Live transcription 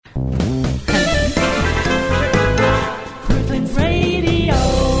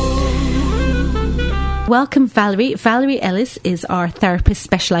welcome Valerie. Valerie Ellis is our therapist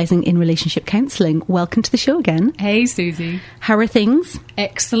specialising in relationship counselling. Welcome to the show again. Hey, Susie. How are things?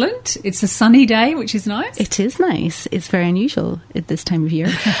 Excellent. It's a sunny day, which is nice. It is nice. It's very unusual at this time of year.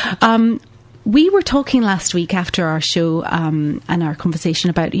 We were talking last week after our show and our conversation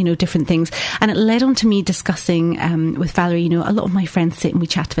about, different things. And it led on to me discussing with Valerie, a lot of my friends sit and we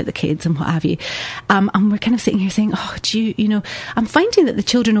chat about the kids and what have you. And we're kind of sitting here saying, I'm finding that the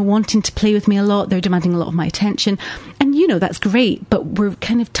children are wanting to play with me a lot. They're demanding a lot of my attention. And, that's great. But we're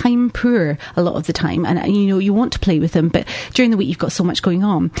kind of time poor a lot of the time. And, you want to play with them. But during the week, you've got so much going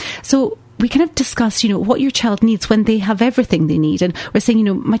on. So we kind of discussed, what your child needs when they have everything they need. And we're saying,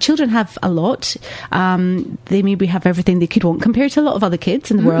 my children have a lot. They maybe have everything they could want compared to a lot of other kids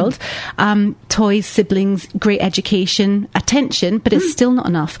in the world. Toys, siblings, great education, attention, but it's still not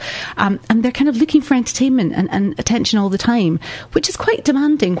enough. And they're kind of looking for entertainment and attention all the time, which is quite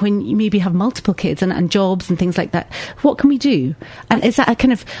demanding when you maybe have multiple kids and jobs and things like that. What can we do? And is that a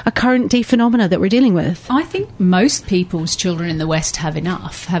kind of a current day phenomena that we're dealing with? I think most people's children in the West have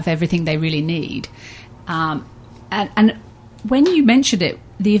everything they really need. And when you mentioned it,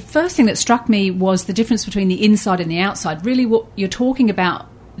 the first thing that struck me was the difference between the inside and the outside. Really what you're talking about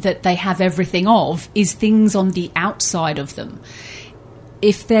that they have everything of is things on the outside of them.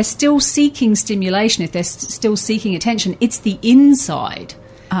 If they're still seeking stimulation, if they're still seeking attention, it's the inside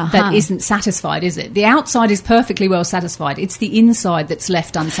that isn't satisfied, is it? The outside is perfectly well satisfied. It's the inside that's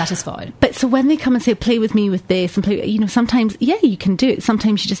left unsatisfied. But so when they come and say, play with me with this, and play, sometimes, you can do it.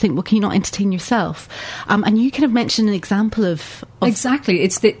 Sometimes you just think, well, can you not entertain yourself? And you kind of mentioned an example of... Exactly.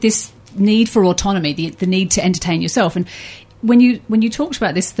 It's this need for autonomy, the need to entertain yourself. And when you talked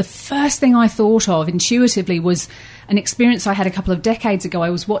about this, the first thing I thought of intuitively was an experience I had a couple of decades ago. I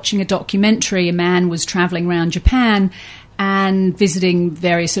was watching a documentary. A man was travelling around Japan and visiting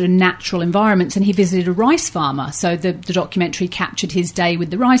various sort of natural environments, and he visited a rice farmer. So the documentary captured his day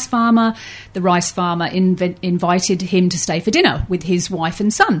with the rice farmer. The rice farmer invited him to stay for dinner with his wife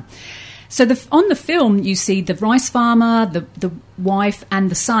and son. So on the film, you see the rice farmer, the wife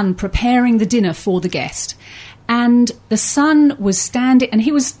and the son preparing the dinner for the guest. And the son was standing, and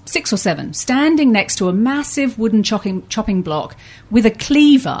he was 6 or 7, standing next to a massive wooden chopping block with a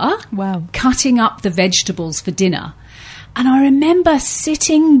cleaver, cutting up the vegetables for dinner. And I remember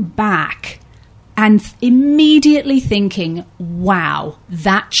sitting back and immediately thinking, wow,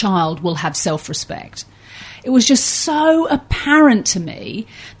 that child will have self-respect. It was just so apparent to me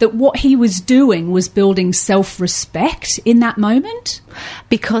that what he was doing was building self-respect in that moment.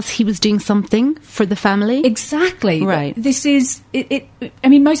 Because he was doing something for the family? Exactly. Right. This is,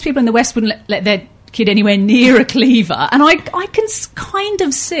 most people in the West wouldn't let their kid anywhere near a cleaver, and I can kind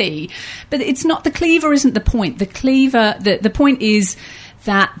of see, but it's not, the cleaver isn't the point. The cleaver, the point is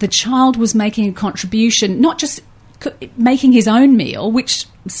that the child was making a contribution, not just making his own meal, which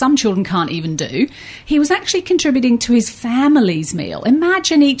some children can't even do. He was actually contributing to his family's meal.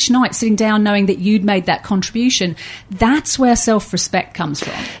 Imagine each night sitting down knowing that you'd made that contribution. That's where self-respect comes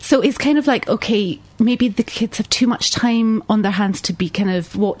from. So it's kind of like, okay, maybe the kids have too much time on their hands to be kind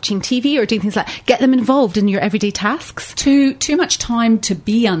of watching TV or doing things like, get them involved in your everyday tasks. Too much time to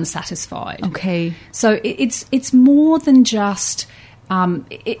be unsatisfied. Okay. So it's more than just...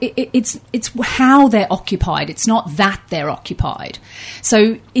 It's how they're occupied. It's not that they're occupied.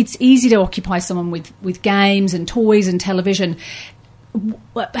 So it's easy to occupy someone with games and toys and television.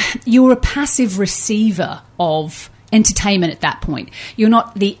 You're a passive receiver of entertainment at that point. You're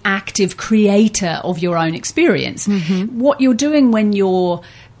not the active creator of your own experience. Mm-hmm. What you're doing when you're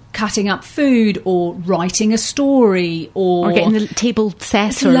cutting up food or writing a story or getting the table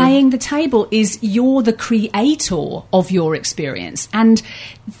set or laying the table is you're the creator of your experience. And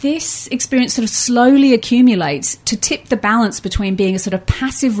this experience sort of slowly accumulates to tip the balance between being a sort of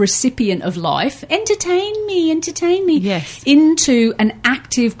passive recipient of life, entertain me, yes, into an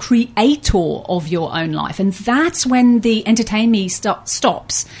active creator of your own life. And that's when the entertain me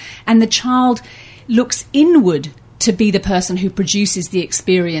stops and the child looks inward to be the person who produces the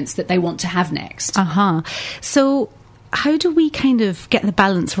experience that they want to have next. So how do we kind of get the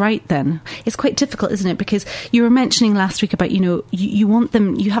balance right then? It's quite difficult, isn't it? Because you were mentioning last week about, you want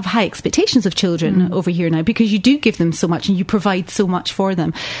them, you have high expectations of children over here now because you do give them so much and you provide so much for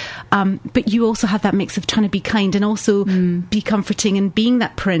them. But you also have that mix of trying to be kind and also be comforting and being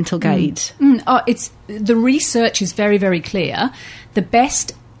that parental guide. The research is very, very clear. The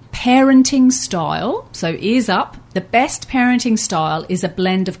best parenting style, so ears up, the best parenting style is a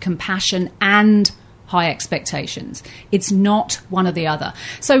blend of compassion and high expectations. It's not one or the other.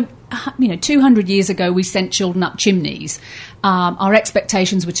 So, 200 years ago, we sent children up chimneys. Our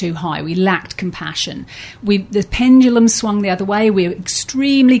expectations were too high. We lacked compassion. The pendulum swung the other way. We were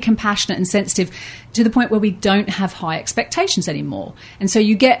extremely compassionate and sensitive to the point where we don't have high expectations anymore. And so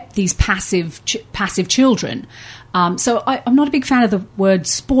you get these passive children. So I'm not a big fan of the word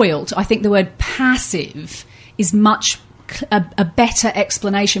spoiled. I think the word passive is much a better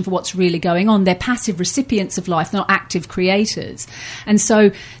explanation for what's really going on. They're passive recipients of life, not active creators. And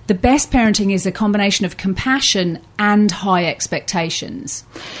so the best parenting is a combination of compassion and high expectations.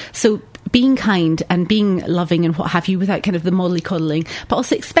 So being kind and being loving and what have you without kind of the mollycoddling, but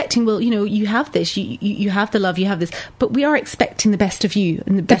also expecting, well, you have this, you have the love, you have this, but we are expecting the best of you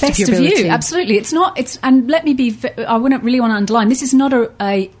and the best of your ability. You, absolutely. And let me be, I wouldn't really want to underline, this is not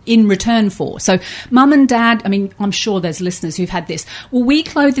a in return for. So mum and dad, I'm sure there's listeners who've had this. Well, we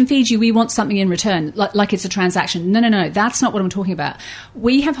clothe and feed you, we want something in return, like it's a transaction. No, that's not what I'm talking about.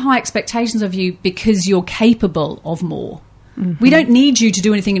 We have high expectations of you because you're capable of more. Mm-hmm. We don't need you to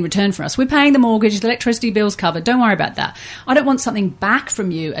do anything in return for us. We're paying the mortgage, the electricity bill's covered. Don't worry about that. I don't want something back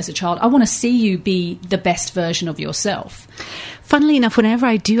from you as a child. I want to see you be the best version of yourself. Funnily enough, whenever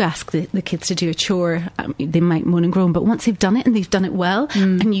I do ask the kids to do a chore, they might moan and groan, but once they've done it and they've done it well,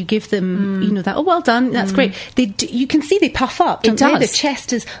 and you give them, that, oh, well done, that's great. You can see they puff up, don't they? Their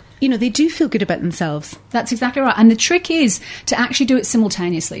chest is, they do feel good about themselves. That's exactly right. And the trick is to actually do it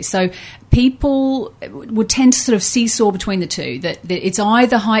simultaneously. So people would tend to sort of seesaw between the two, that it's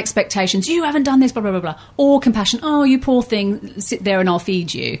either high expectations, you haven't done this, blah, blah, blah, blah, or compassion, oh, you poor thing, sit there and I'll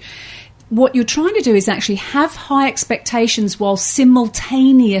feed you. What you're trying to do is actually have high expectations while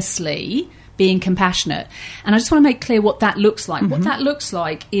simultaneously being compassionate. And I just want to make clear what that looks like. Mm-hmm. What that looks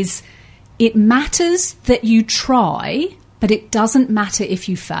like is it matters that you try, but it doesn't matter if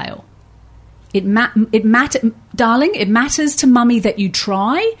you fail. Darling, it matters to mummy that you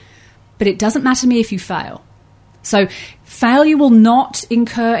try, but it doesn't matter to me if you fail. So failure will not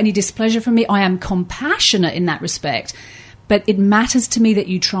incur any displeasure from me. I am compassionate in that respect. But it matters to me that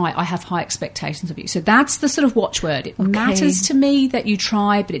you try. I have high expectations of you. So that's the sort of watchword. It matters to me that you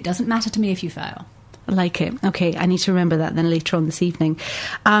try, but it doesn't matter to me if you fail. I like it. Okay, I need to remember that then later on this evening.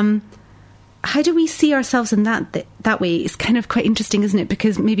 How do we see ourselves in that way? It's kind of quite interesting, isn't it?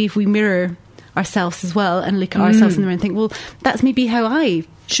 Because maybe if we mirror ourselves as well and look at ourselves in the mirror and think, well, that's maybe how I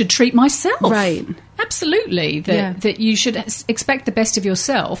should treat myself. Right. Absolutely. That you should expect the best of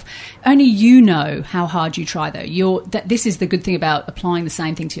yourself. Only you know how hard you try, though. This is the good thing about applying the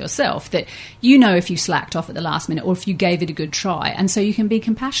same thing to yourself, that you know if you slacked off at the last minute or if you gave it a good try. And so you can be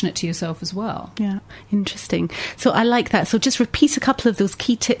compassionate to yourself as well. Yeah, interesting. So I like that. So just repeat a couple of those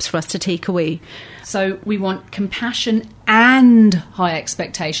key tips for us to take away. So we want compassion and high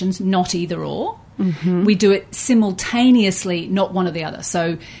expectations, not either or. Mm-hmm. We do it simultaneously, not one or the other.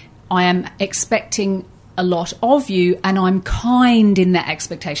 So I am expecting a lot of you and I'm kind in that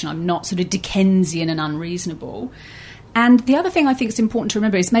expectation. I'm not sort of Dickensian and unreasonable. And the other thing I think is important to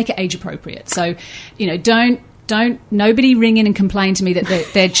remember is make it age appropriate. So, don't nobody ring in and complain to me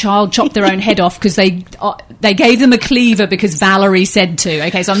that their child chopped their own head off because they gave them a cleaver because Valerie said to.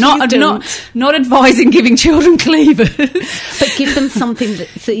 Okay, so I'm not advising giving children cleavers, but give them something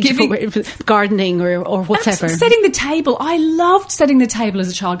gardening or whatever. Setting the table. I loved setting the table as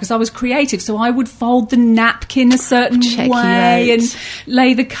a child because I was creative. So I would fold the napkin a certain way and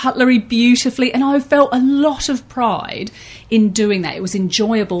lay the cutlery beautifully, and I felt a lot of pride in doing that. It was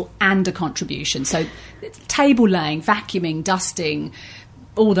enjoyable and a contribution. So table laying, vacuuming, dusting,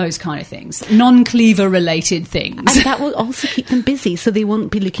 all those kind of things, non-cleaver related things. And that will also keep them busy so they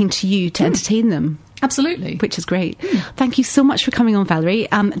won't be looking to you to entertain them. Absolutely. Which is great. Thank you so much for coming on, Valerie.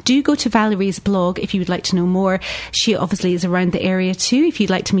 Do go to Valerie's blog if you would like to know more. She obviously is around the area too. If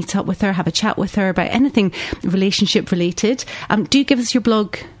you'd like to meet up with her, have a chat with her about anything relationship related, do give us your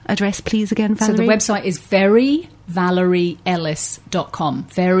blog address, please, again, Valerie. So the website is veryvalerieellis.com.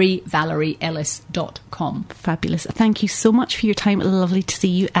 veryvalerieellis.com. Fabulous. Thank you so much for your time. Lovely to see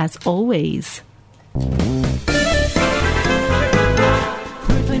you as always.